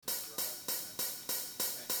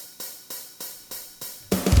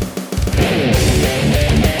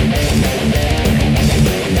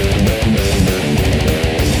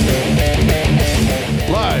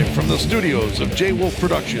the studios of J. Wolf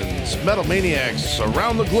Productions, Metal Maniacs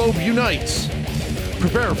around the globe unites.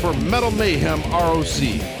 Prepare for Metal Mayhem ROC.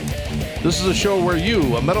 This is a show where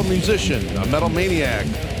you, a metal musician, a metal maniac,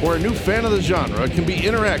 or a new fan of the genre can be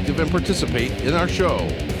interactive and participate in our show.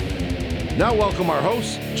 Now welcome our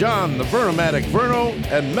hosts, John the Vernomatic Verno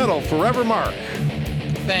and Metal Forever Mark.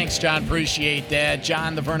 Thanks, John. Appreciate that.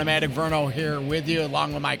 John the Vernomatic Verno here with you,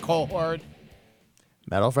 along with my cohort,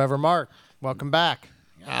 Metal Forever Mark. Welcome back.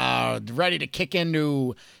 Ready to kick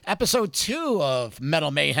into episode 2 of Metal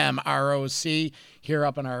Mayhem ROC here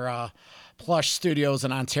up in our plush studios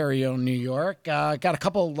in Ontario, New York. Got a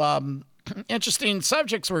couple interesting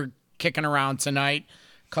subjects we're kicking around tonight.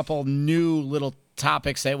 A couple new little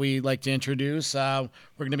topics that we like to introduce. We're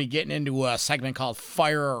going to be getting into a segment called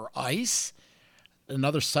Fire or Ice,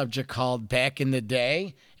 another subject called Back in the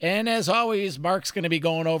Day, and as always, Mark's going to be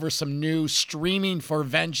going over some new Streaming for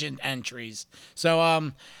Vengeance entries.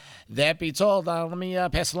 So that be told, let me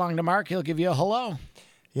pass it along to Mark. He'll give you a hello.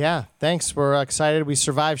 Yeah, thanks. We're excited. We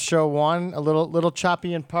survived show 1, a little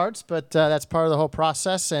choppy in parts, but that's part of the whole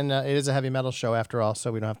process, and it is a heavy metal show after all,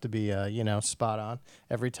 so we don't have to be spot on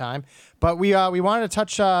every time. But we wanted to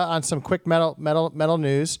touch on some quick metal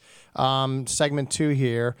news. Segment 2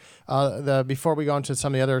 here. Before we go into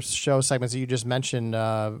some of the other show segments that you just mentioned,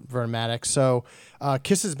 Vernomatic. So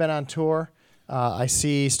Kiss has been on tour. I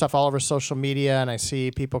see stuff all over social media, and I see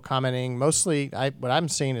people commenting. Mostly, what I'm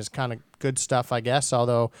seeing is kind of good stuff, I guess,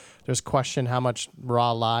 although there's question how much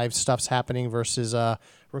raw live stuff's happening versus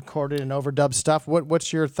recorded and overdub stuff.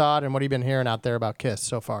 What's your thought, and what have you been hearing out there about Kiss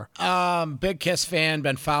so far? Big Kiss fan,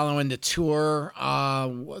 been following the tour.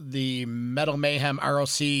 The Metal Mayhem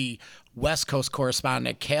ROC West Coast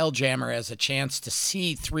correspondent, Cal Jammer, has a chance to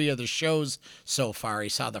see 3 of the shows so far. He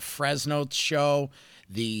saw the Fresno show,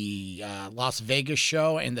 the Las Vegas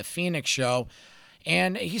show, and the Phoenix show.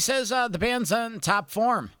 And he says the band's in top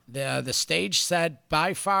form. The stage set,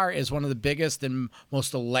 by far, is one of the biggest and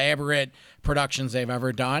most elaborate productions they've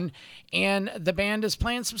ever done. And the band is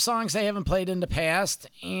playing some songs they haven't played in the past.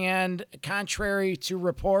 And contrary to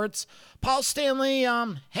reports, Paul Stanley,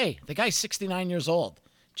 the guy's 69 years old.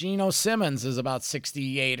 Geno Simmons is about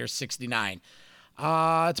 68 or 69.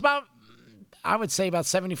 It's about, I would say, about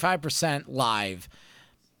 75% live.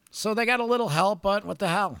 So they got a little help, but what the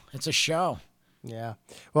hell? It's a show. Yeah.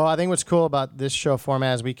 Well, I think what's cool about this show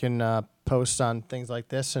format is we can post on things like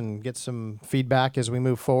this and get some feedback as we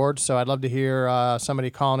move forward. So I'd love to hear somebody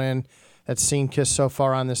calling in that's seen Kiss so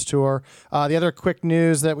far on this tour. The other quick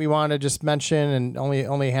news that we want to just mention, and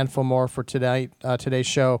only a handful more for today's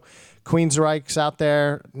show, Queensryche's out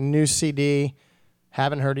there, new CD.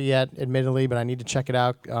 Haven't heard it yet, admittedly, but I need to check it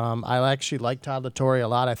out. I actually like Todd LaTorre a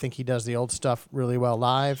lot. I think he does the old stuff really well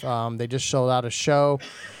live. They just sold out a show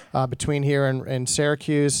between here and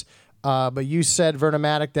Syracuse. But you said,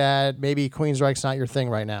 Vernomatic, that maybe Queensryche's not your thing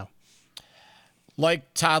right now.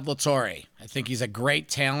 Like Todd LaTorre. I think he's a great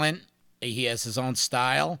talent. He has his own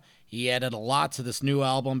style. He added a lot to this new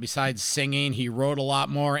album besides singing. He wrote a lot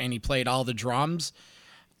more, and he played all the drums.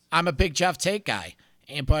 I'm a big Jeff Tate guy.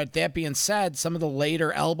 But that being said, some of the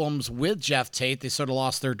later albums with Jeff Tate, they sort of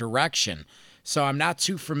lost their direction. So I'm not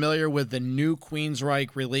too familiar with the new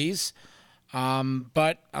Queensryche release,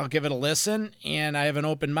 but I'll give it a listen, and I have an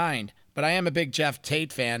open mind. But I am a big Jeff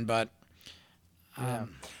Tate fan, but... I'm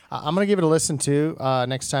going to give it a listen, too,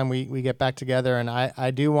 next time we get back together. And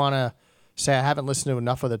I do want to say I haven't listened to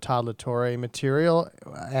enough of the Todd LaTorre material.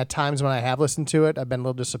 At times when I have listened to it, I've been a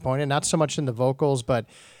little disappointed. Not so much in the vocals, but...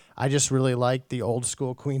 I just really liked the old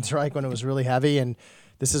school Queensryche when it was really heavy. And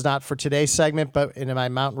this is not for today's segment, but in my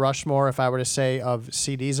Mount Rushmore, if I were to say of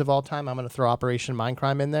CDs of all time, I'm going to throw Operation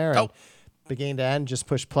Mindcrime in there. And beginning to end, just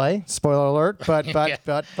push play. Spoiler alert. But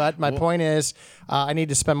my point is, I need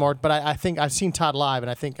to spend more. But I think I've seen Todd live,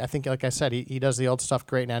 and I think like I said, he does the old stuff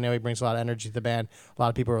great. And I know he brings a lot of energy to the band. A lot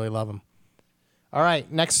of people really love him. All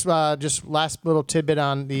right, next, just last little tidbit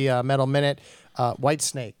on the Metal Minute.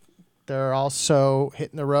 Whitesnake. They're also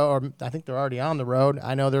hitting the road, or I think they're already on the road.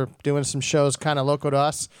 I know they're doing some shows kind of local to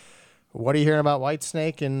us. What are you hearing about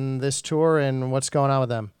Whitesnake and this tour, and what's going on with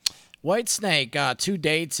them? Whitesnake, 2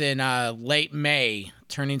 dates in late May,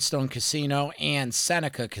 Turning Stone Casino and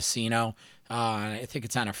Seneca Casino. I think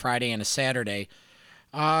it's on a Friday and a Saturday.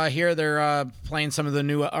 Here they're playing some of the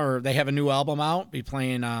new, or they have a new album out. Be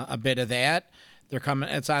playing a bit of that. They're coming.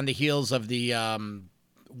 It's on the heels of the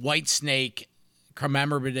Whitesnake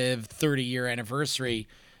commemorative 30-year anniversary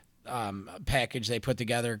package they put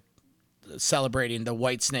together, celebrating the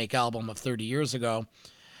Whitesnake album of 30 years ago.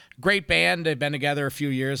 Great band. They've been together a few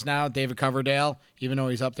years now. David Coverdale, even though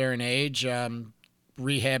he's up there in age,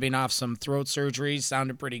 rehabbing off some throat surgeries,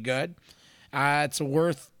 sounded pretty good. It's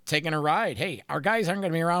worth taking a ride. Hey, our guys aren't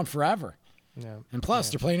going to be around forever. Yeah. And plus,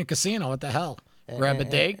 they're playing a casino. What the hell? Grab a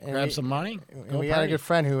date, grab some money. And we got a good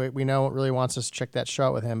friend who we know really wants us to check that show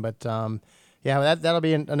out with him. But yeah, that'll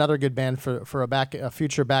be another good band for a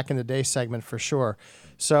future back in the day segment for sure.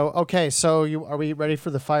 So okay, are we ready for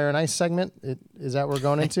the Fire and Ice segment? Is that what we're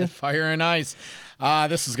going into? Fire and Ice.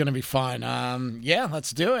 This is going to be fun. Yeah,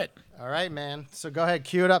 let's do it. All right, man. So go ahead,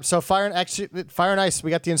 cue it up. So Fire and Ice, we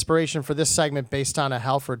got the inspiration for this segment based on a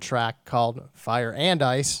Halford track called Fire and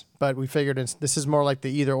Ice, but we figured this is more like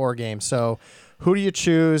the either or game. So who do you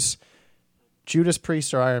choose, Judas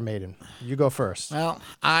Priest or Iron Maiden? You go first. Well,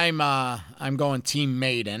 I'm going Team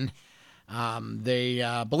Maiden.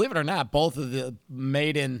 They believe it or not, both of the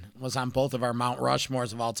Maiden was on both of our Mount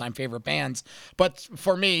Rushmores of all-time favorite bands. But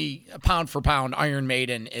for me, pound for pound, Iron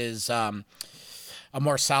Maiden is a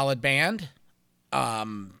more solid band, a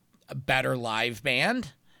better live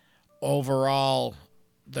band. Overall,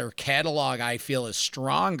 their catalog, I feel, is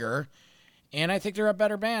stronger, and I think they're a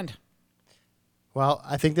better band. Well,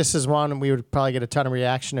 I think this is one we would probably get a ton of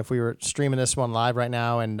reaction if we were streaming this one live right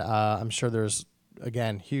now, and I'm sure there's,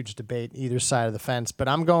 again, huge debate either side of the fence. But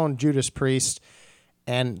I'm going Judas Priest,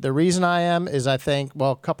 and the reason I am is I think,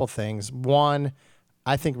 well, a couple things. One,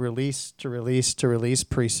 I think release to release,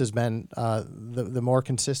 Priest has been the more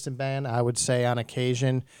consistent band. I would say on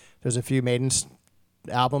occasion there's a few Maiden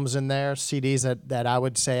albums in there, CDs that I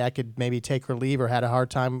would say I could maybe take or leave or had a hard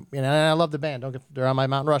time. And I love the band. They're on my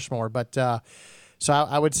Mount Rushmore. But so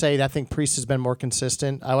I would say that I think Priest has been more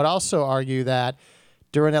consistent. I would also argue that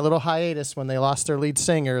during that little hiatus when they lost their lead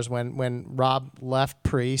singers, when Rob left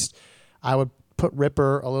Priest, I would put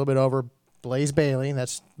Ripper a little bit over Blaze Bayley.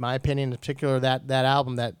 That's my opinion, in particular that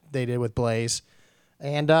album that they did with Blaze.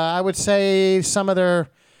 And I would say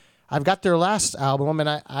I've got their last album, and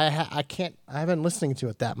I haven't been listening to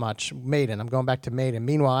it that much. Maiden, I'm going back to Maiden.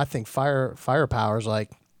 Meanwhile, I think Firepower's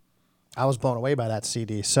like, I was blown away by that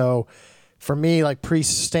CD. So for me, like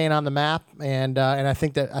Priest staying on the map, and I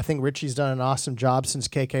think Richie's done an awesome job since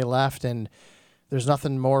KK left, and there's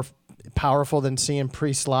nothing more powerful than seeing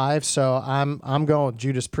Priest live. So I'm going with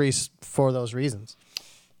Judas Priest for those reasons.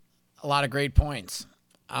 A lot of great points.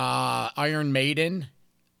 Iron Maiden,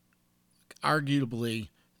 arguably,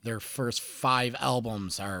 their first 5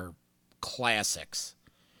 albums are classics.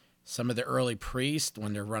 Some of the early Priest,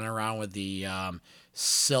 when they're running around with the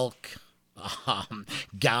silk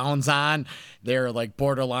gowns on, they're like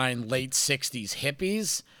borderline late 60s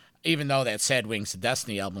hippies. Even though that Sad Wings to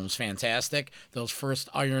Destiny album was fantastic, those first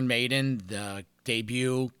Iron Maiden, the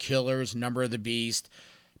debut, Killers, Number of the Beast,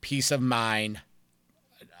 Peace of Mind,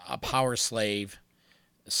 A Power Slave,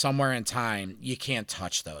 Somewhere in Time, you can't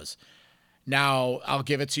touch those. Now, I'll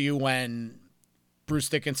give it to you when Bruce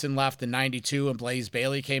Dickinson left in 92 and Blaze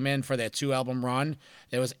Bayley came in for that 2-album run.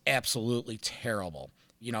 It was absolutely terrible.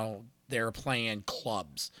 You know, they were playing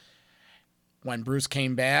clubs. When Bruce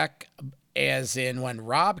came back, as in when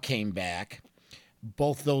Rob came back,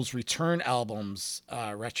 both those return albums,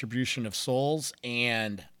 Retribution of Souls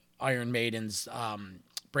and Iron Maiden's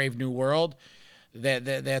Brave New World,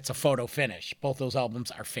 that's a photo finish. Both those albums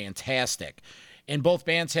are fantastic. And both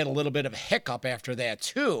bands had a little bit of a hiccup after that,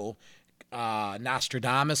 too.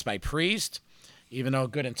 Nostradamus by Priest, even though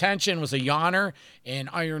Good Intention was a yawner, and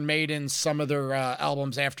Iron Maiden, some of their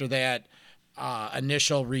albums after that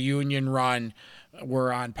initial reunion run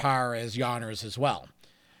were on par as yawners as well.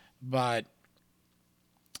 But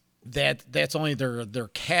that's only their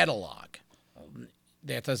catalog.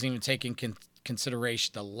 That doesn't even take in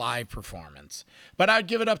consideration the live performance. But I'd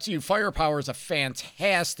give it up to you. Firepower is a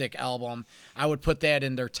fantastic album. I would put that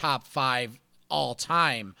in their top 5 all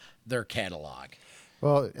time, their catalog.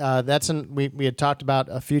 Well, we had talked about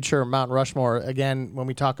a future Mount Rushmore. Again, when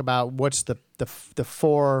we talk about what's the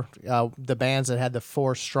four the bands that had the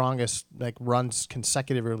 4 strongest runs,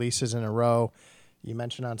 consecutive releases in a row. You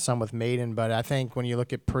mentioned on some with Maiden, but I think when you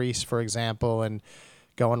look at Priest, for example, and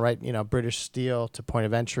going right, British Steel to Point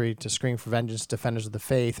of Entry to Scream for Vengeance, Defenders of the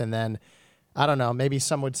Faith, and then I don't know, maybe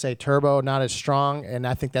some would say Turbo not as strong, and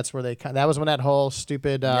I think that's where that was when that whole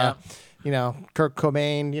stupid Kurt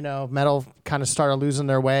Cobain, metal kind of started losing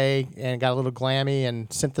their way and got a little glammy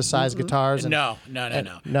and synthesized guitars. And,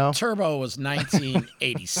 No. Turbo was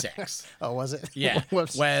 1986. Oh, was it? Yeah.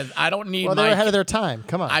 When I don't need. Well, they were ahead of their time.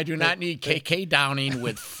 Come on. I do not need KK Downing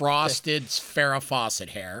with frosted Farrah Fawcett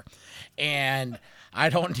hair, and I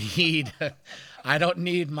don't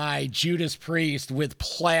need my Judas Priest with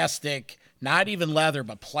plastic, not even leather,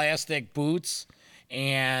 but plastic boots,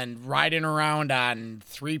 and riding around on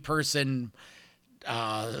 3-person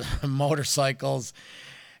motorcycles,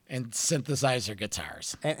 and synthesizer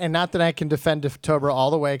guitars. And not that I can defend Tobra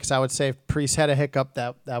all the way, because I would say if Priest had a hiccup,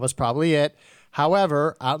 that was probably it.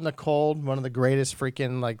 However, Out in the Cold, one of the greatest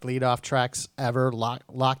freaking like lead-off tracks ever,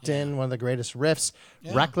 locked in, one of the greatest riffs.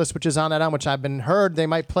 Yeah. Reckless, which is on that album, which I've been heard they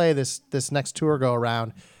might play this next tour go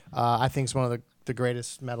around. I think it's one of the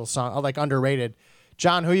greatest metal songs, like underrated.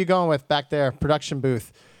 John, who are you going with back there, production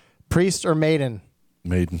booth? Priest or Maiden?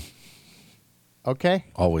 Maiden. Okay.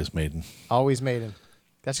 Always Maiden. Always Maiden.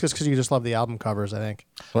 That's just because you just love the album covers, I think.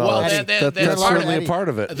 Well, that's certainly a part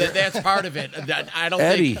of it. That's part of it. I don't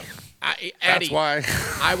Eddie. think... Eddie. That's why.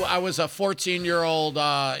 I was a 14-year-old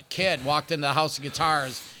kid, walked into the House of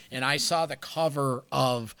Guitars, and I saw the cover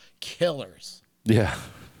of Killers. Yeah.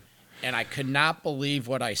 And I could not believe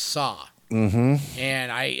what I saw. Mm-hmm.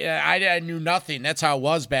 And I knew nothing. That's how it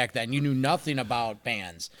was back then. You knew nothing about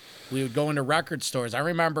bands. We would go into record stores. I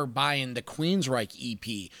remember buying the Queensryche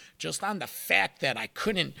EP just on the fact that I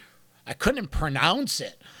couldn't pronounce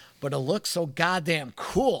it, but it looked so goddamn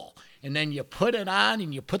cool. And then you put it on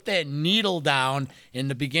and you put that needle down in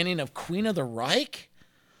the beginning of Queen of the Reich.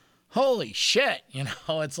 Holy shit.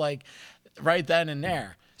 It's like right then and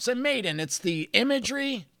there. So Maiden, it's the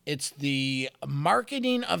imagery, it's the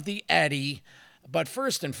marketing of the Eddie, but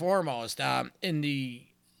first and foremost,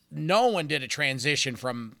 no one did a transition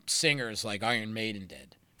from singers like Iron Maiden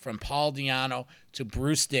did, from Paul Di'Anno to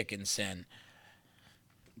Bruce Dickinson.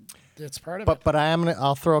 That's part of it. But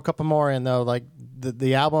I'll throw a couple more in though, like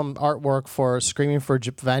the album artwork for Screaming for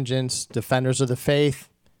Vengeance, Defenders of the Faith,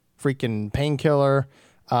 freaking Painkiller.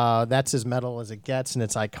 That's as metal as it gets, and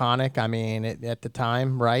it's iconic. I mean, at the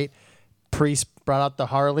time, right? Priest brought out the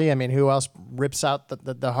Harley. I mean, who else rips out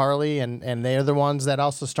the Harley? And they're the ones that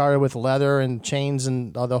also started with leather and chains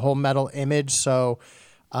and the whole metal image. So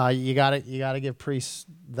you gotta give Priest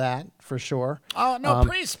that for sure. Oh no,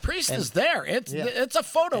 Priest is there. It's a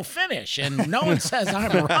photo finish, and no one says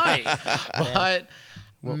I'm right. But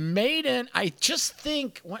Maiden, I just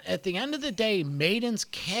think at the end of the day, Maiden's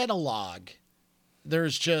catalog, I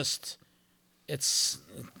just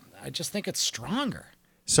think it's stronger.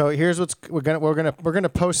 So here's we're gonna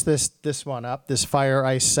post this one up, this Fire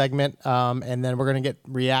Ice segment, and then we're gonna get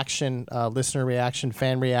reaction, listener reaction,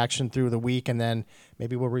 fan reaction through the week, and then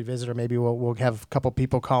maybe we'll revisit, or maybe we'll have a couple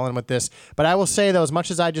people call in with this. But I will say though, as much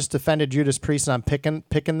as I just defended Judas Priest and I'm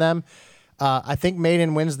picking them, I think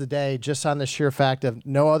Maiden wins the day just on the sheer fact of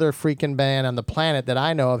no other freaking band on the planet that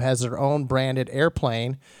I know of has their own branded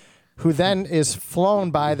airplane, who then is flown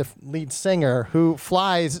by the lead singer, who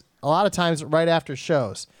flies a lot of times right after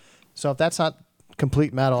shows. So if that's not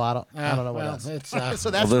complete metal, I don't know what else. So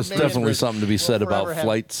there's definitely something to be said about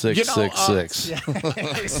Flight 666.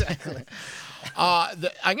 Exactly.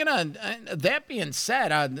 That being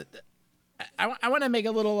said, I want to make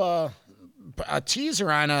a little a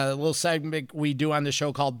teaser on a little segment we do on the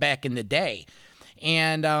show called Back in the Day,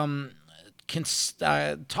 and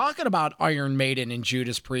talking about Iron Maiden and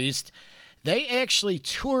Judas Priest, they actually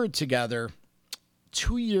toured together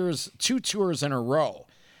 2 tours in a row.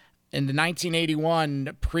 In the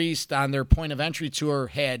 1981, Priest on their Point of Entry tour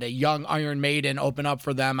had a young Iron Maiden open up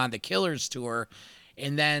for them on the Killers tour.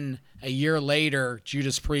 And then a year later,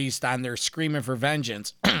 Judas Priest on their Screaming for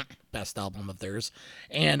Vengeance, best album of theirs,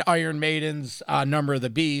 and Iron Maiden's Number of the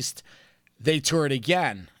Beast, they toured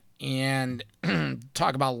again. And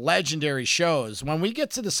talk about legendary shows. When we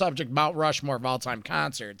get to the subject Mount Rushmore of all-time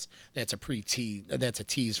concerts, that's a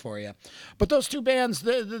tease for you. But those two bands,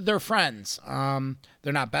 they're friends.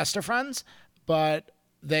 They're not best of friends, but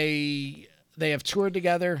they have toured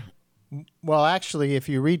together. Well, actually, if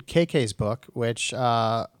you read KK's book, which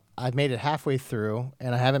I've made it halfway through,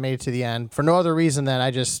 and I haven't made it to the end, for no other reason than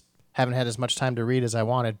I just haven't had as much time to read as I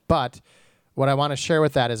wanted, but what I want to share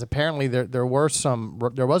with that is apparently there was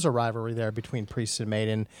a rivalry there between Priest and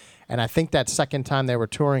Maiden, and I think that second time they were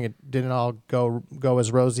touring, it didn't all go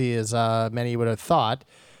as rosy as many would have thought.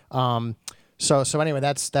 So anyway,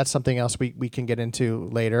 that's something else we can get into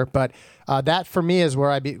later. But that for me is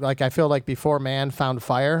where I feel like before man found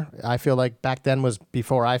fire. I feel like back then was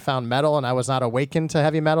before I found metal, and I was not awakened to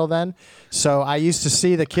heavy metal then. So I used to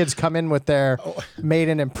see the kids come in with their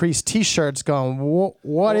Maiden and Priest T-shirts, going,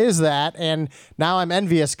 "What is that?" And now I'm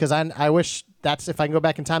envious because I wish that's, if I can go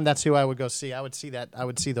back in time, that's who I would go see. I would see that. I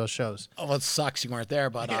would see those shows. Oh, well, it sucks you weren't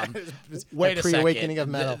there, but wait a second. Pre-awakening of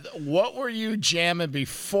metal. What were you jamming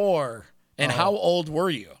before? And how old were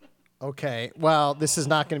you? Okay, well, this is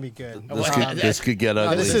not going to be good. This could get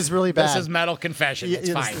ugly. This is really bad. This is Metal Confession. It's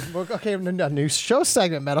fine. Okay, a new show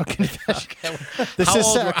segment, Metal Confession.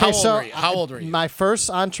 How old were you? My first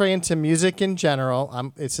entree into music in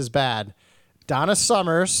general, this is bad. Donna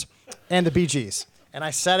Summers, and the Bee Gees. And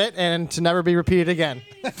I said it, and to never be repeated again.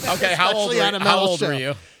 Okay, how old were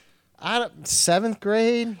you? Seventh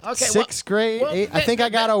grade, Okay, sixth grade. I think I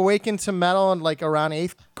got awakened to metal in like around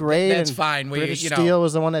 8th grade. That's and fine. British Steel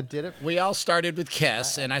was the one that did it. We all started with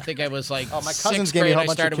Kiss, and I think I was like my cousins 6th gave me a grade. whole I bunch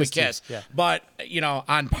of started with Kiss Kiss. too. Yeah. But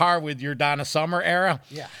on par with your Donna Summer era.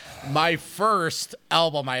 Yeah. My first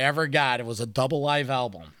album I ever got, it was a double live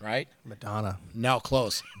album, right? Madonna. No,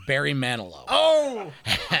 close. Barry Manilow. Oh,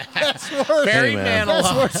 that's worse. Barry Hey, man. Manilow.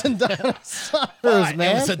 That's worse than Donna Summers, But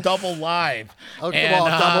man. It was a double live. Okay, And,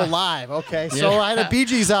 well, double live. Okay, so I had a Bee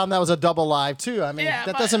Gees album that was a double live too. I mean, Yeah,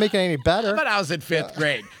 that but- doesn't make it any better. But I was in 5th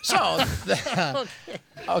grade. So,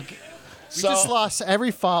 okay. We just lost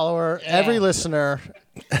every follower, every listener.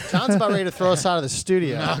 John's about ready to throw us out of the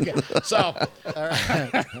studio. Okay. So,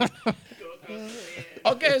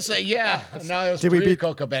 okay, so yeah. No, it was Did we beat-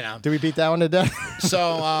 Coco Bena. Did we beat that one to death?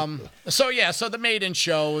 So the Maiden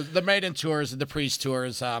show, the Maiden tours, the Priest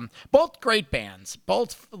tours, both great bands.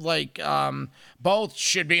 Both both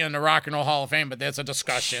should be in the Rock and Roll Hall of Fame, but that's a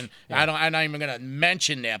discussion. I'm not even gonna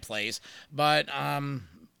mention that place. But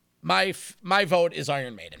my vote is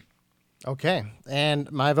Iron Maiden. Okay,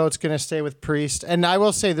 and my vote's going to stay with Priest. And I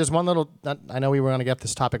will say there's one little, I know we were going to get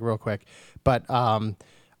this topic real quick, but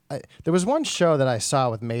there was one show that I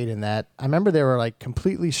saw with Maiden that I remember they were like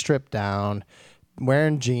completely stripped down,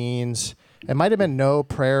 wearing jeans. It might have been No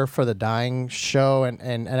Prayer for the Dying show.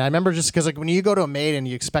 And I remember just because like when you go to a Maiden,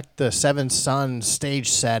 you expect the Seven Sons stage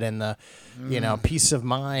set and the, Peace of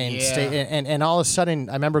Mind. Yeah. And all of a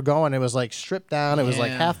sudden, I remember going, it was like stripped down. It was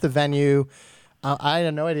like Yeah. half the venue. I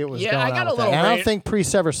had no idea what was Yeah, going I got on a with that. little And I don't ra- think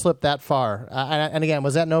Priest ever slipped that far. And again,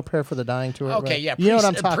 was that No Prayer for the Dying tour? Okay, right? yeah. You know what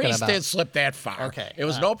I'm Priest- talking Priest about. did slip that far. Okay, It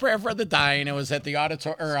was No Prayer for the Dying. It was at the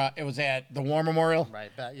it was at the War Memorial. Right,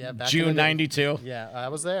 back in the June day. '92. Yeah, I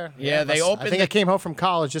was there. Yeah, they opened I think the- I came home from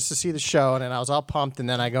college just to see the show, and then I was all pumped, and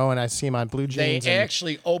then I go and I see my blue They jeans. and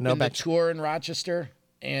actually opened no the back- tour in Rochester,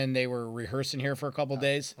 and they were rehearsing here for a couple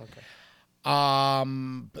days. Okay.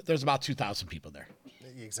 But there's about 2,000 people there.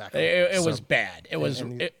 Exactly. It was So- bad. It was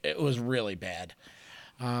and- it was really bad.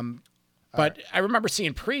 But I remember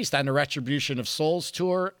seeing Priest on the Retribution of Souls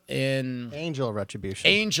tour in Angel of Retribution.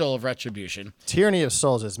 Angel of Retribution. Tyranny of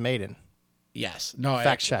Souls is Maiden. Yes. No.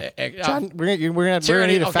 Fact check. actually, John, we're gonna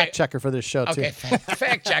Tyranny- need a okay. fact checker for this show okay. too.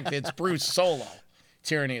 Fact check. It's Bruce Solo.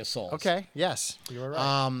 Tyranny of Souls. Okay. Yes, you were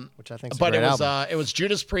right. Which I think is a But great it was album. it was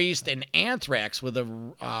Judas Priest and Anthrax with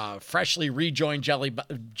a freshly rejoined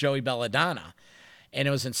Joey Belladonna, and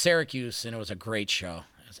it was in Syracuse, and it was a great show.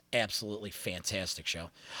 It was absolutely fantastic show.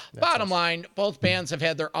 Bottom line, both bands have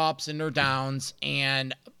had their ups and their downs,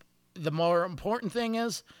 and the more important thing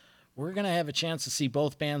is we're gonna have a chance to see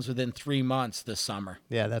both bands within 3 months this summer.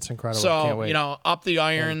 Yeah, that's incredible. Can't So wait. up the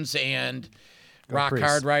irons and rock Priest.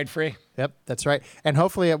 hard, ride free. Yep, that's right. And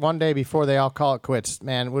hopefully at one day before they all call it quits,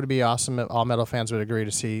 man, would it be awesome if all metal fans would agree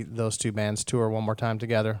to see those two bands tour one more time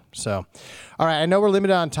together. So, all right, I know we're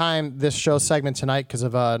limited on time this show segment tonight because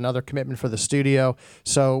of another commitment for the studio.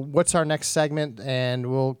 So what's our next segment?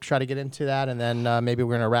 And we'll try to get into that, and then maybe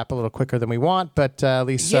we're going to wrap a little quicker than we want, but at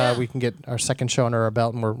least we can get our second show under our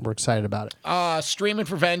belt, and we're excited about it. Streaming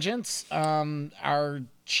for Vengeance, our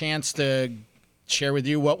chance to share with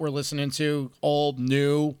you what we're listening to, old,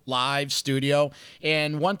 new, live, studio.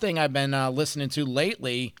 And one thing I've been listening to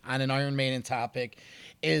lately on an Iron Maiden topic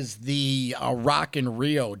is the Rock in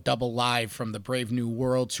Rio double live from the Brave New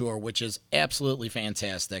World tour, which is absolutely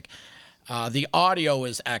fantastic. The audio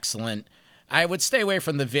is excellent. I would stay away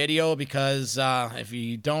from the video because if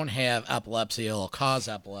you don't have epilepsy, it'll cause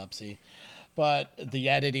epilepsy. But the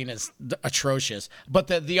editing is atrocious. But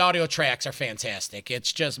the audio tracks are fantastic.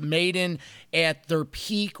 It's just Maiden at their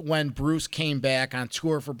peak when Bruce came back on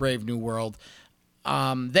tour for Brave New World.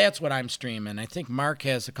 That's what I'm streaming. I think Mark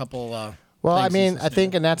has a couple. Well, I things mean, he's I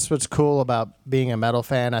think, and that's what's cool about being a metal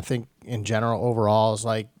fan. I think in general, overall, is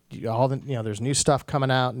like all the there's new stuff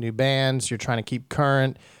coming out, new bands. You're trying to keep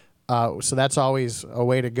current, so that's always a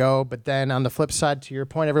way to go. But then on the flip side, to your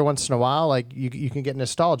point, every once in a while, like you can get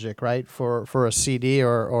nostalgic, right, for a CD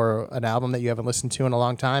or an album that you haven't listened to in a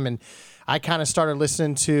long time. And I kind of started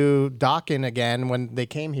listening to Dokken again when they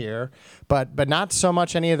came here, but not so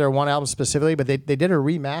much any of their one album specifically, but they did a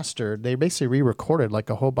remaster. They basically re-recorded like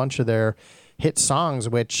a whole bunch of their hit songs,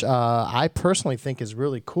 which I personally think is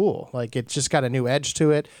really cool. Like it's just got a new edge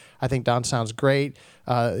to it. I think Don sounds great.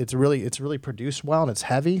 It's really produced well and it's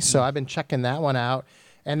heavy. So I've been checking that one out.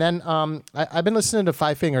 And then I've been listening to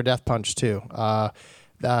Five Finger Death Punch too.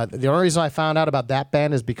 The only reason I found out about that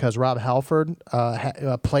band is because Rob Halford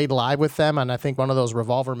played live with them on, I think, one of those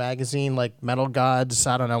Revolver magazine, like Metal Gods,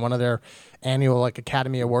 I don't know, one of their annual like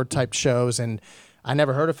Academy Award type shows. And I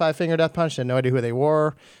never heard of Five Finger Death Punch. I had no idea who they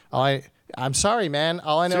were. I'm sorry, man.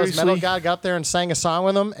 All I know is Metal God got up there and sang a song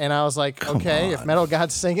with them, and I was like, okay, if Metal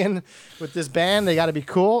God's singing with this band, they got to be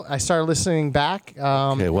cool. I started listening back.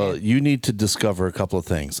 Okay, well, you need to discover a couple of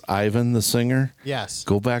things. Ivan, the singer. Yes.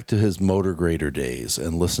 Go back to his Motor Grader days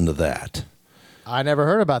and listen to that. I never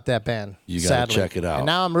heard about that band. You got to check it out. And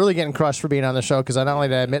now I'm really getting crushed for being on the show because I not only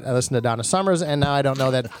did I admit I listened to Donna Summers, and now I don't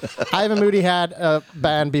know that Ivan Moody had a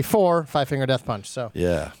band before Five Finger Death Punch. So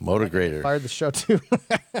yeah, Motor Grader. Fired the show too.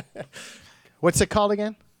 What's it called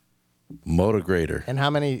again? Motor Grader. And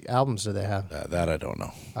how many albums do they have? That I don't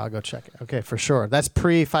know. I'll go check it. Okay, for sure. That's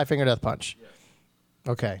pre Five Finger Death Punch.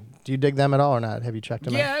 Okay. Do you dig them at all or not? Have you checked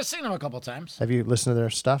them out? Yeah, I've seen them a couple times. Have you listened to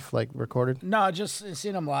their stuff, like recorded? No, just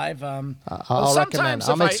seen them live. I'll recommend.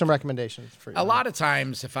 I'll make some recommendations for you. A lot of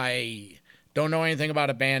times, if I don't know anything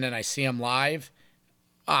about a band and I see them live,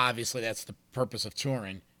 obviously that's the purpose of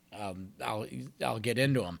touring. I'll get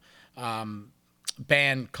into them.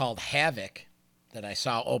 Band called Havoc that I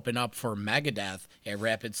saw open up for Megadeth at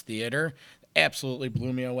Rapids Theater absolutely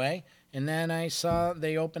blew me away. And then I saw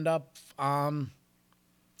they opened up.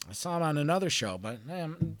 I saw them on another show, but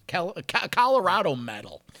Colorado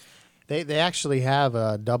Metal. They actually have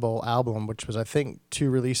a double album, which was I think 2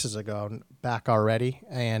 releases ago, back already.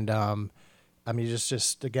 And I mean,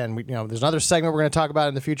 just again, there's another segment we're going to talk about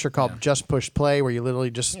in the future called Just Push Play, where you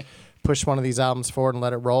literally just push one of these albums forward and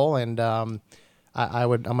let it roll. And I'm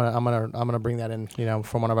gonna bring that in,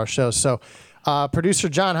 from one of our shows. So, producer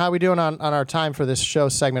John, how are we doing on our time for this show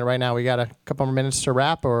segment right now? We got a couple more minutes to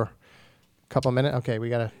wrap, or a couple minutes? Okay, we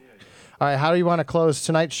got to. All right, how do you want to close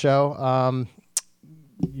tonight's show?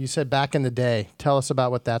 You said back in the day. Tell us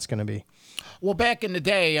about what that's going to be. Well, back in the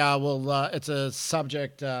day, it's a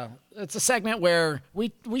subject. It's a segment where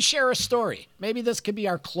we share a story. Maybe this could be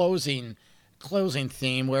our closing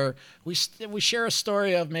theme, where we share a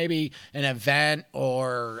story of maybe an event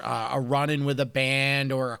or a run-in with a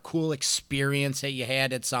band or a cool experience that you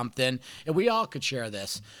had at something, and we all could share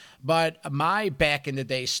this. But my back in the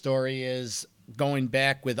day story is going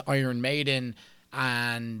back with Iron Maiden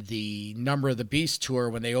on the Number of the Beast tour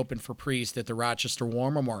when they opened for Priest at the Rochester War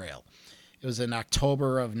Memorial. It was in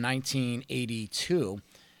October of 1982.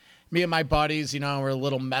 Me and my buddies, we're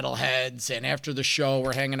little metalheads, and after the show,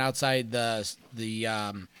 we're hanging outside the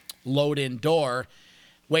load-in door,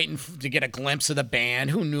 waiting to get a glimpse of the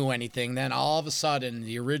band. Who knew anything? Then all of a sudden,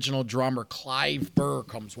 the original drummer, Clive Burr,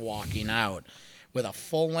 comes walking out with a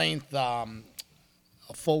full-length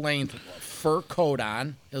fur coat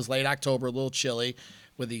on. It was late October, a little chilly,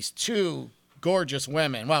 with these 2 gorgeous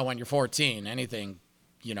women. Well, when you're 14, anything,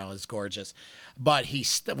 is gorgeous. But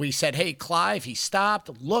we said, hey, Clive. He stopped,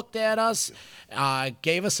 looked at us,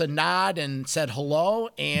 gave us a nod and said hello,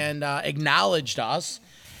 and acknowledged us,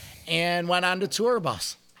 and went on the tour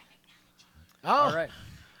bus. Oh. All right.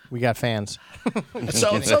 We got fans.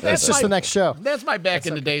 So that's just the next show. That's my back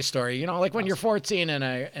in the day story. Like when you're 14 and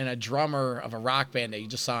a drummer of a rock band that you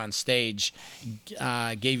just saw on stage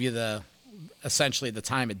gave you essentially the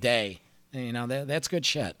time of day. That's good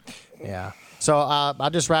shit. Yeah. So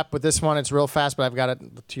I'll just wrap with this one. It's real fast, but I've got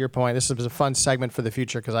it to your point. This is a fun segment for the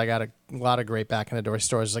future because I got a lot of great back in the door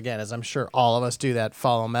stories. Again, as I'm sure all of us do that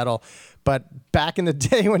follow metal. But back in the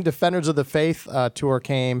day when Defenders of the Faith tour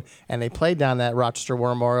came and they played down that Rochester War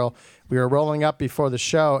Memorial, we were rolling up before the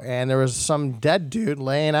show and there was some dead dude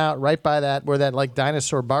laying out right by where that like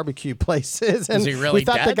dinosaur barbecue place is. And is he really we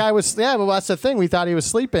thought dead? the guy was, well, that's the thing. We thought he was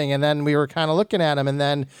sleeping, and then we were kind of looking at him, and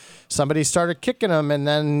then somebody started kicking him, and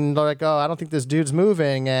then they're like, oh, I don't think this dude's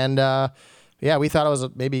moving. And we thought it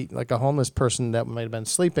was maybe like a homeless person that might have been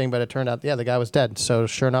sleeping, but it turned out, the guy was dead. So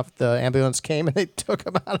sure enough, the ambulance came and they took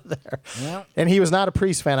him out of there. Yeah. And he was not a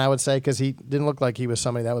Priest fan, I would say, because he didn't look like he was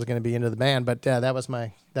somebody that was going to be into the band. But that's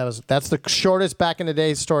the shortest back in the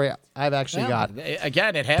day story I've actually got.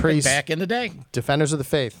 Again, it happened Priest, back in the day. Defenders of the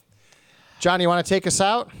Faith. John, you want to take us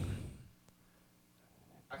out?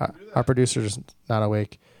 Our producer's not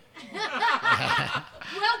awake. Welcome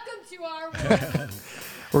to our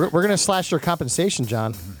We're going to slash your compensation,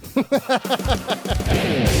 John.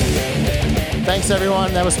 Thanks,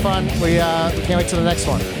 everyone. That was fun. We can't wait till the next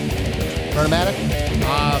one. Rhodomatic?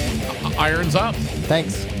 Irons up.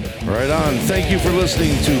 Thanks. Right on. Thank you for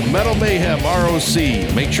listening to Metal Mayhem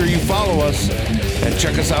ROC. Make sure you follow us and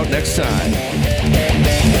check us out next time.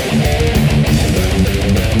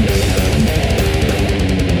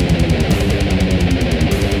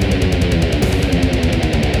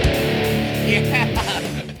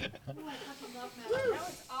 Yeah.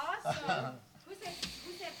 Who's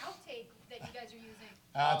that outtake that you guys are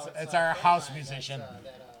using? It's our house musician.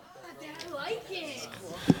 I like it.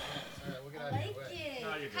 I like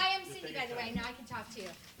it. Hi, I'm Cindy, by the way. Now I can talk to you.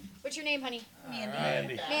 What's your name, honey?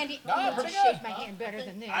 Mandy. Mandy. No, Oh, pretty shake good. my hand better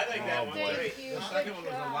than this. I think that one was great. Thank you. The second one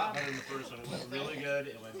Good was a job. lot better than the first one. It was really good.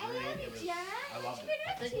 It was great. It was, Jack, I what loved you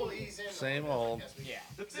it. been up to? Same old. Yeah.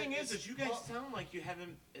 The thing is you guys sound like you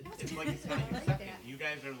haven't. It's like it's I not your like second. that. You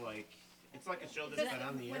guys are like. It's like a show that's been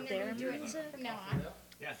on the air. When they're gonna do it from now on?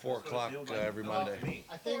 Yeah, 4 that's what it o'clock feels like. every Monday. To me.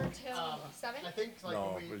 I think 4 till 7? I think like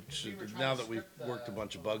No, when it we should, were trying now to that we've script worked a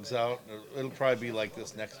bunch of bugs out, it'll probably be like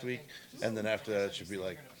this next week, and then after that it should be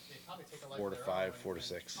like they probably take a life 4 to of their 5, own 4 to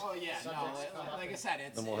 6. Oh yeah, no, like I said,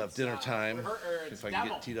 it's. Then we'll have it's, dinner time. It's If I can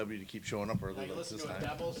demo. get TW to keep showing up early Like you like listen this to a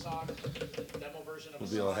time, demo song, demo version of a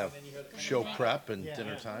we'll be able to song, have and then you hear the show prep and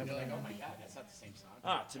dinner time. You're like, oh my god, that's not the same song.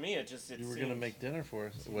 Ah, to me it just. You were gonna make dinner for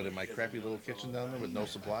us. What, in my crappy little kitchen down there with no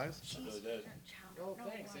supplies? Oh,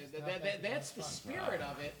 thanks. That's the spirit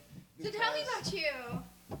of it. So tell me about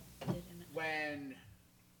you. When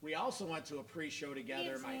we also went to a pre-show together,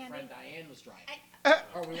 Thanks, my Mandy. friend Diane was driving.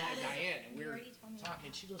 Or we went with Diane, and we were already told me.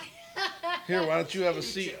 talking. She goes, Here, why don't you have a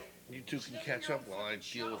seat? You two can catch up while I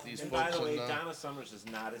deal with these And by folks. the way, And, Donna Summers is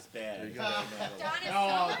not as bad. you go. Donna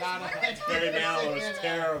 "Oh, Summers? Donna, Barry Manilow is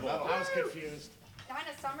terrible. I was confused." Donna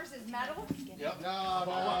Summers is metal?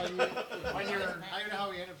 No, When you're, I don't know how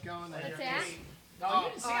we end up going there. What's that? no, you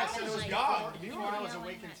didn't see I us. said It it was was young. before I was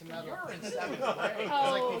awakened to metal. You were in 7th grade.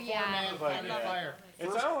 Oh, yeah. Man, fighting fire.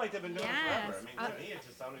 It sounded like they've been doing it Yes. forever. I mean, to me, it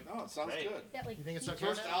just sounded No, it sounds great. good. That like You think it's okay?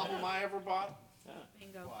 First album I ever bought,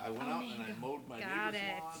 Bingo. I went out and I mowed my Got neighbor's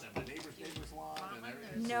it. lawn and my neighbor's lawn and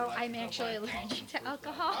everything. No, I'm actually allergic to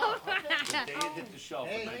alcohol. The day it hit the shelf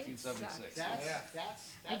in Hey. 1976.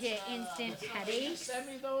 That's I get instant Did you headaches, send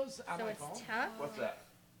me those on so my it's phone? tough. What's that?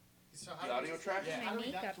 so The audio track? Yeah. My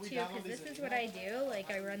makeup too, because this is what I do. Like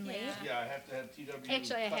I run late. Yeah, I have to have TW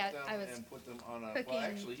Actually, cut them I was and put them on a. cooking Well,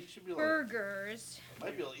 actually, he should be able to. Burgers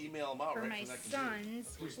Might be able to email them out for right my from that computer.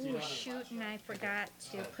 sons. Ooh, shoot, and I forgot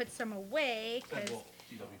to put some away because Well,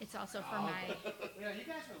 TW. it's also for my Yeah, you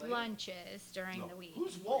guys are late. lunches during the week.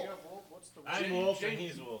 Who's Wolf? What's the I'm Wolf and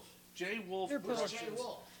he's Wolf. Jay Wolf. They're was- both- Jay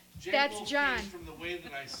Wolf? Jay That's Wolf John. came from the way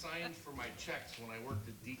that I signed for my checks when I worked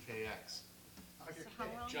at DKX.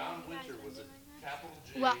 John Winter was a capital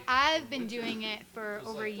J. Well, I've been doing it for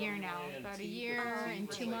over a year now, about a year and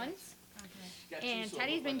 2 months. Got two And syllables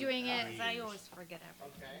Teddy's been on doing it. I always forget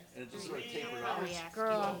everything. Okay. And it just sort of tapered off. We ask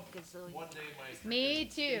Girl. you a gazillion. One day my Me too,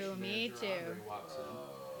 station me manager, too. Andre, walks in,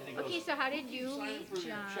 and he Okay, goes, so how did "Who you signed meet for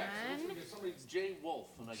your checks?" And John? I said, "Somebody's Jay Wolf,"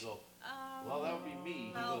 and I go, "Well, that would be me."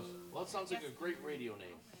 He goes, "Well, it sounds like a great radio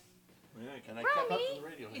name," and I kept up Right. with the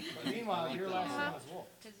radio name. Meanwhile, your last name was Wolf.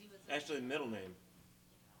 Actually, middle name.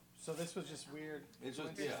 So this was just weird. It's just,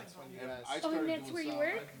 yeah. coincidence when you And guys. I Oh, started and that's doing where you sound.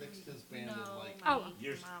 work? I mixed his band in like Oh.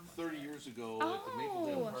 Years. 30 years ago at the Maple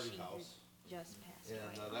Dale Oh. Party House, Just passed and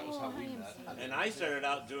away. that was how we I am met. sorry. And I started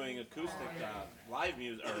out doing acoustic live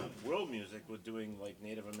music or world music with doing like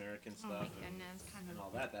Native American Oh my stuff goodness. and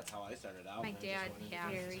all that. That's how I started out. My and I just dad went into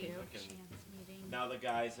passed music too. and Chance meeting. Now the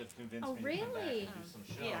guys have convinced Oh, me to come back really? and do some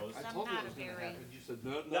shows. Yeah. I I'm told you not it was a gonna very- happen. You said,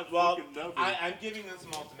 "No, No, not well, fucking never." I'm giving them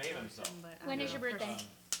some ultimatums though, But When I'm is your a birthday?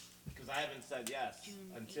 because I haven't said yes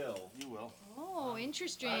until. You will. Oh,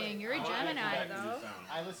 interesting. You're a I wanna come Gemini, back and do though. sound.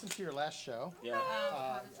 I listened to your last show.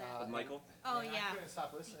 Yeah, with Michael. Oh, I yeah. couldn't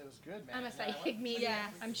stop listening. It was good, man. I'm a And then I psychic medium.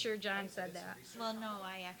 Yes. I'm sure John said that. Well, no,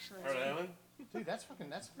 I actually. Rhode Island. Dude, that's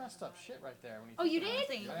messed up shit right there. When you Oh, you did?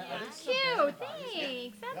 Thing, I yeah. think so. Cute.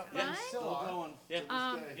 Thanks. That's Yeah, fun. still Still are. going. Yeah. to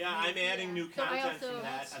this day. Yeah, I'm adding new So I content also- from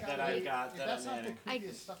that I've got If that that's I'm not the adding.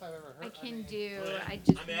 creepiest stuff I've ever heard. I can mean, do. I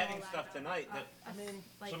just I'm know adding a lot stuff tonight that I mean,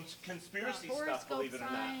 like some conspiracy stuff, horoscope believe it or not,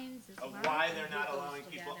 signs. as of well. why they're not Goes allowing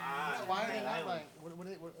people together. on why are they that not island.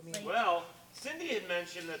 like? I mean, Well, Cindy had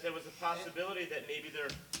mentioned that there was a possibility that maybe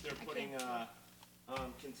they're putting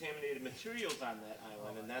contaminated materials on that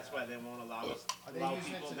island, and that's why they won't allow us Are they allow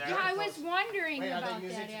using it people to there. Yeah, I was wondering wait, are about they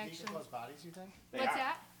using that it to actually. decompose bodies? You think? They What's are.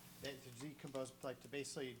 that? To decompose, like to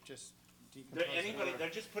basically just decompose. Anybody, they're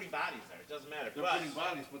just putting bodies there. It doesn't matter. They're But putting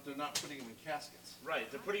bodies, but they're not putting them in caskets. right,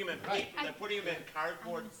 they're putting them in Right. paper. They're putting them in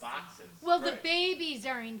cardboard boxes. Well, the Right. babies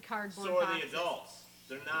are in cardboard So are the boxes. adults.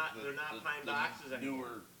 They're not pine boxes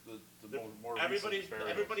anymore. Newer, the The- more Everybody's recent burials.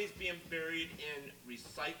 everybody's being buried in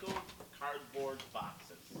recycled cardboard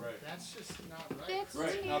boxes. Right. That's just not right. That's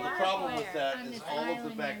Right, now the terrible. problem with that On is this all of the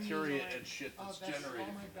island in bacteria New York. and shit Oh, that's that's, generated.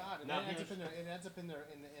 oh my god! And Now then it ends here's- up in the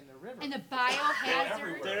river. And the biohazard.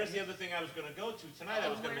 everywhere. There's the other thing I was gonna go to tonight. I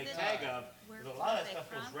was gonna Where make did tag they- of. where Because a lot of are that they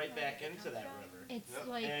stuff goes from? right Where back did they into come that from? river. It's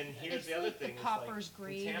like And here's it's the other like thing: the is like pauper's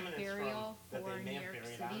grave contaminants burial that for they New may have York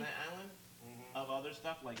buried City. on that island of other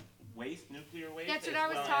stuff like waste, nuclear waste. That's what as I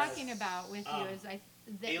was well talking as, about with you. Is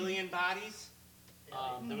alien bodies.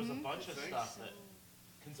 There was a bunch of stuff that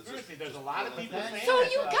conspiracy. There's a lot of people saying. So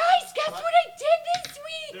that you stuff. guys, guess what I did this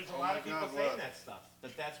week? There's a lot of people saying that stuff.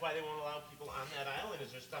 But that's why they won't allow people on that island.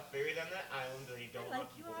 Is there stuff buried on that island that you don't I like want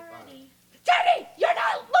you people to find? already. Teddy, you're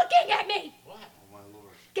not looking at me. What? Oh my lord.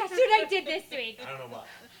 Guess what I did this week? I don't know what.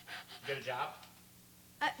 You get a job?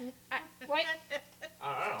 What?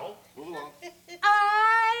 I don't know. Move along.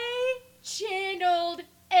 I channeled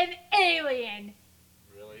an alien.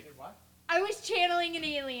 Really? What? I was channeling an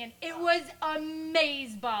alien. It was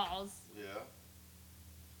amazeballs. Yeah.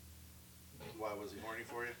 Why was he horny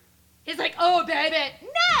for you? He's like, oh, baby.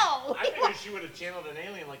 No! I figured she would have channeled an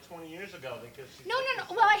alien like 20 years ago because she's No. like,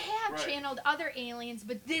 Well, I have Right. channeled other aliens,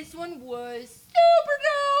 but this one was super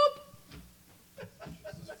dope.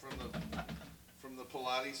 Is it from the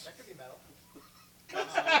Pilates? That could be metal.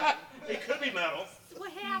 It could be metal.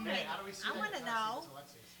 What happened? I want to know.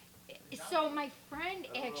 So my friend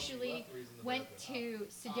actually went to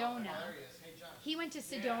Sedona. He went to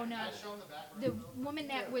Sedona. The woman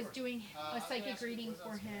that was doing a psychic reading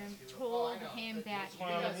for him told him that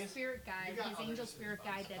his spirit guide, his angel spirit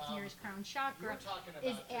guide that's near his crown chakra,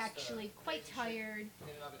 is actually quite tired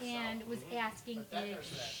and was asking if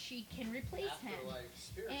she can replace him.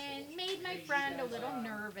 And made my friend a little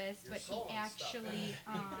nervous, but he actually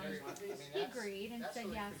he agreed and said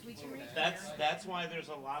yes, we can repair him. That's why there's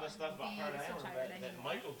a lot of stuff about Hard And so Island tired that anymore.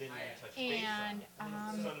 Michael didn't even touch base And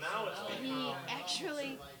on. So now it's he become.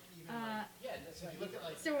 actually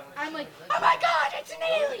so I'm like, oh my god, it's an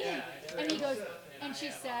alien. And he goes, and she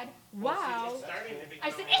said, wow.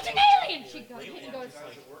 I said, it's an alien. He goes,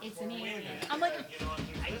 it's an alien. I'm like,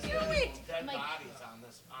 I knew it. I'm like,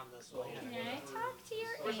 can I talk to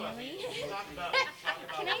your alien?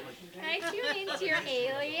 Can I tune into your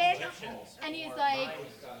alien? And he's like,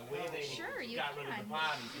 sure, you can.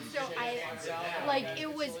 So I, like,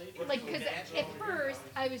 it was, like, because at first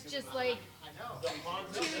I was just like,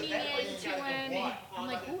 tuning into him, and I'm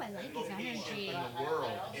like, ooh, I like his energy.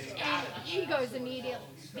 And he goes immediately,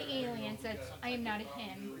 the alien said, I am not a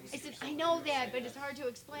him. I said, I know that, but it's hard to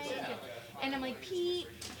explain. And I'm like, Pete,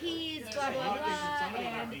 he's blah, blah, blah,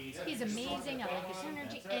 and he's amazing, I like his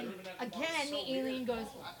energy. And again, the alien goes,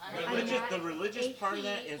 The religious part of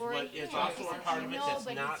that is what is also a part of it that's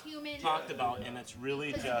not talked about, and it's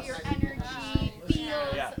really because just. your energy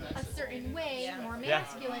feels a certain way, more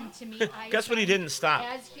masculine to me. Guess what he didn't stop?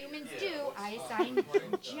 As humans do, I assign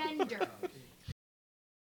gender.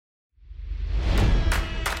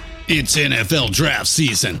 It's NFL draft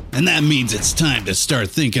season, and that means it's time to start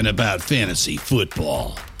thinking about fantasy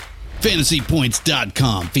football.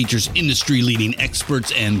 FantasyPoints.com features industry-leading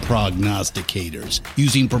experts and prognosticators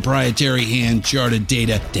using proprietary hand-charted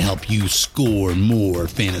data to help you score more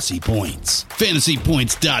fantasy points.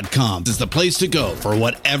 FantasyPoints.com is the place to go for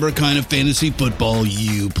whatever kind of fantasy football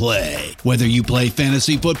you play. Whether you play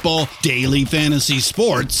fantasy football, daily fantasy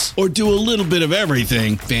sports, or do a little bit of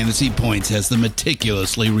everything, Fantasy Points has the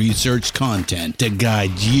meticulously researched content to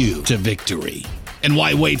guide you to victory. And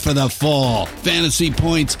why wait for the fall? Fantasy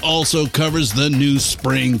Points also covers the new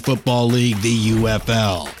spring football league, the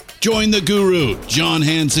UFL. Join the guru, John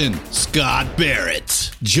Hansen, Scott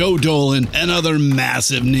Barrett, Joe Dolan, and other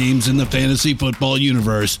massive names in the fantasy football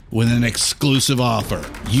universe with an exclusive offer.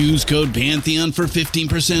 Use code Pantheon for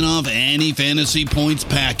 15% off any Fantasy Points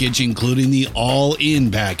package, including the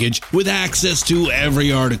all-in package, with access to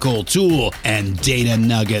every article, tool, and data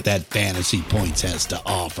nugget that Fantasy Points has to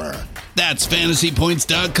offer. That's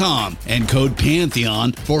FantasyPoints.com and code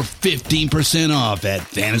Pantheon for 15% off at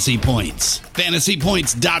Fantasy Points.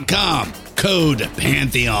 FantasyPoints.com, code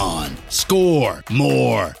Pantheon. Score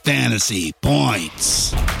more fantasy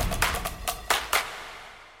points.